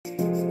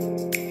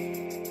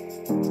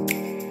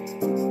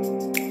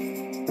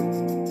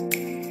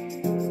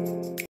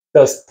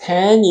Does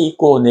 10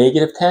 equal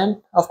negative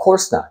 10? Of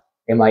course not.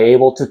 Am I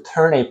able to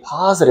turn a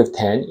positive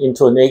 10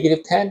 into a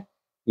negative 10?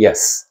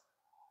 Yes.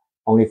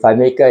 Only if I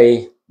make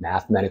a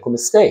mathematical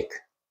mistake.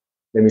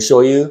 Let me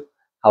show you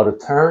how to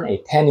turn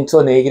a 10 into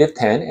a negative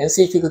 10 and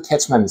see if you could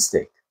catch my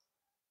mistake.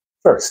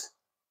 First,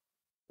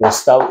 we'll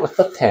start with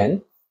the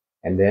 10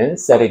 and then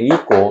set it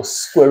equal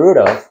square root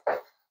of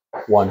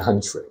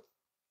 100.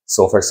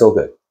 So far so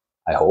good,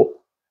 I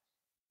hope.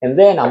 And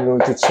then I'm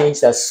going to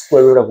change that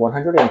square root of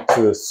 100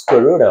 into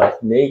square root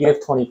of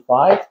negative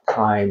 25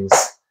 times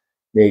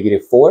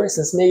negative 4,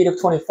 since negative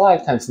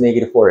 25 times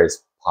negative 4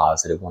 is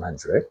positive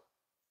 100.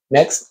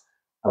 Next,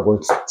 I'm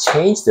going to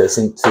change this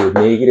into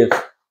negative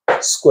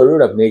square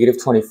root of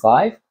negative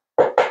 25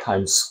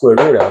 times square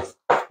root of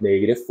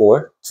negative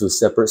 4, two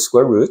separate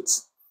square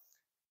roots.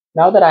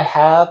 Now that I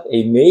have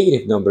a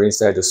negative number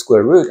inside the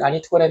square root, I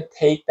need to go ahead and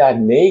take that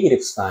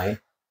negative sign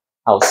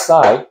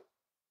outside,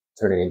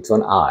 turn it into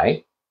an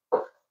I.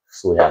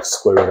 So we have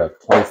square root of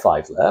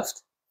 25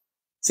 left.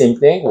 Same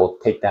thing, we'll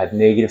take that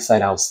negative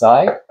sign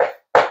outside,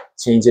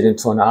 change it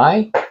into an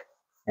I,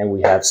 and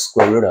we have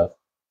square root of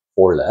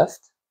 4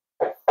 left.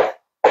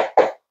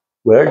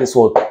 Where this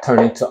will turn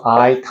into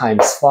I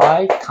times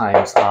 5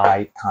 times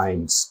I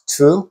times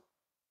 2.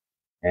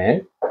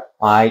 And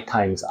I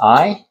times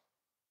I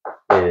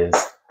is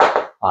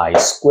I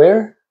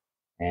squared.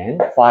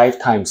 And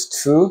 5 times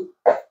 2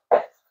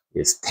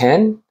 is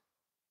 10.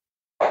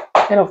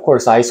 And of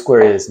course, I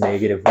squared is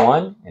negative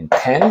 1 and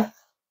 10.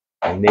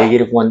 And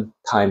negative 1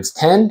 times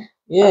 10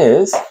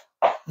 is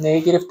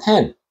negative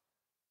 10.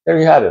 There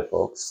you have it,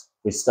 folks.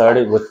 We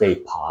started with a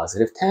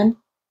positive 10,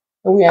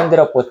 and we ended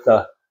up with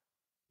the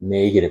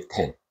negative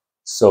 10.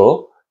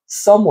 So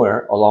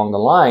somewhere along the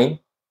line,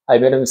 I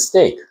made a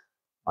mistake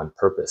on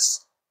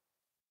purpose.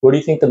 Where do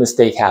you think the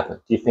mistake happened?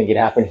 Do you think it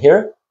happened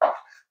here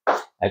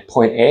at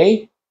point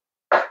A,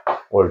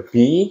 or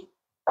B,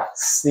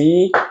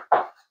 C,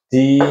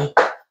 D,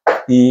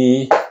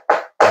 E,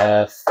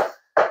 F,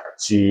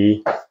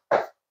 G,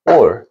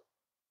 or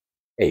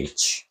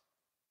H?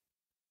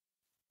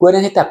 Go ahead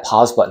and hit that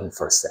pause button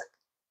for a sec.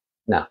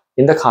 Now,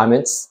 in the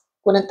comments,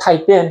 go ahead and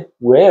type in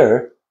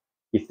where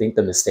you think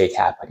the mistake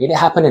happened. It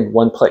happened in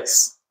one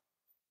place.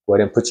 Go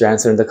ahead and put your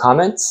answer in the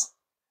comments.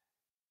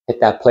 Hit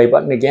that play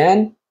button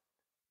again.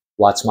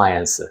 Watch my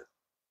answer.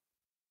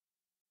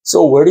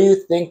 So where do you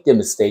think the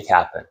mistake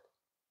happened?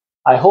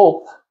 I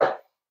hope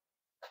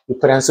you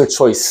put answer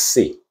choice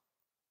C.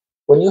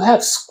 When you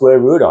have square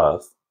root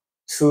of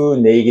two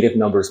negative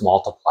numbers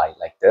multiplied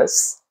like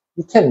this,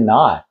 you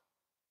cannot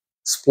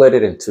split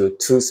it into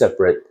two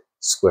separate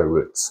square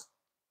roots.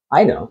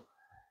 I know.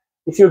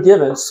 If you're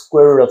given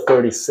square root of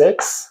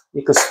 36,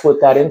 you could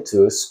split that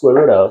into square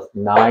root of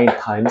 9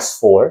 times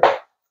 4,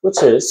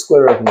 which is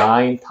square root of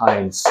 9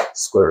 times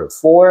square root of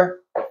 4,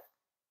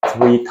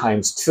 3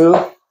 times 2,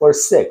 or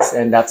 6.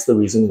 And that's the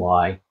reason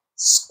why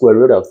square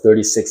root of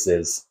 36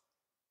 is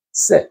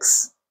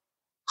 6.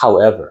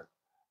 However,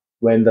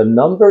 when the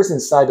numbers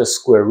inside the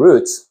square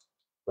roots,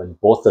 when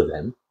both of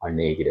them are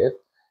negative,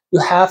 you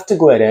have to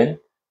go ahead and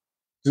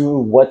do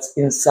what's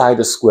inside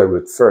the square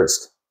root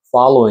first,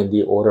 following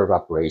the order of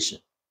operation.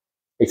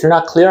 If you're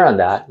not clear on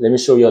that, let me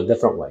show you a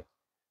different way.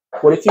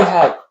 What if you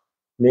had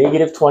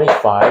negative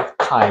 25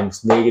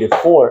 times negative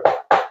 4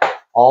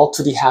 all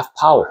to the half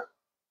power?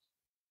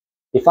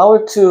 If I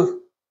were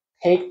to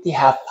take the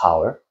half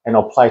power and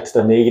apply to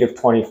the negative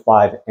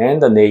 25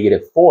 and the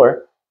negative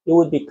 4, it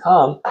would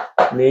become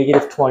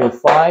negative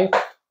 25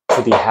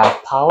 to the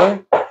half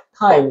power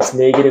times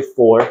negative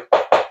 4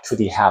 to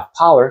the half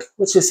power,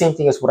 which is the same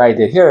thing as what I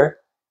did here.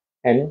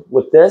 And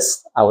with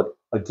this, I would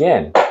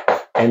again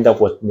end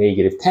up with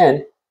negative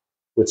 10,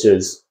 which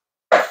is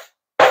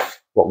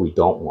what we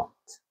don't want.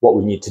 What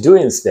we need to do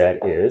instead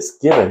is,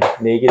 given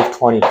negative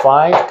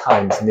 25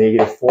 times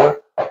negative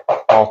 4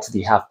 all to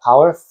the half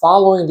power,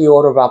 following the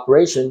order of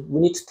operation, we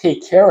need to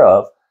take care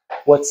of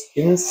what's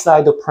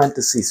inside the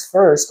parentheses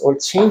first, or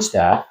change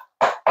that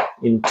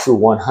into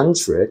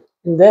 100,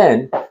 and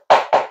then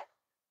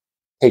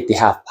take the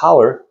half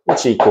power,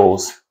 which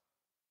equals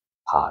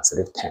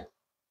positive 10.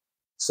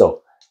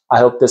 So I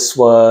hope this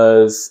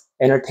was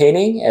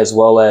entertaining as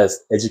well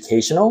as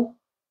educational.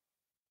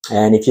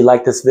 And if you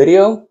like this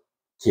video,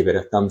 give it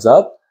a thumbs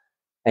up.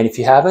 And if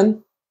you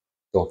haven't,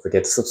 don't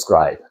forget to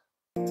subscribe.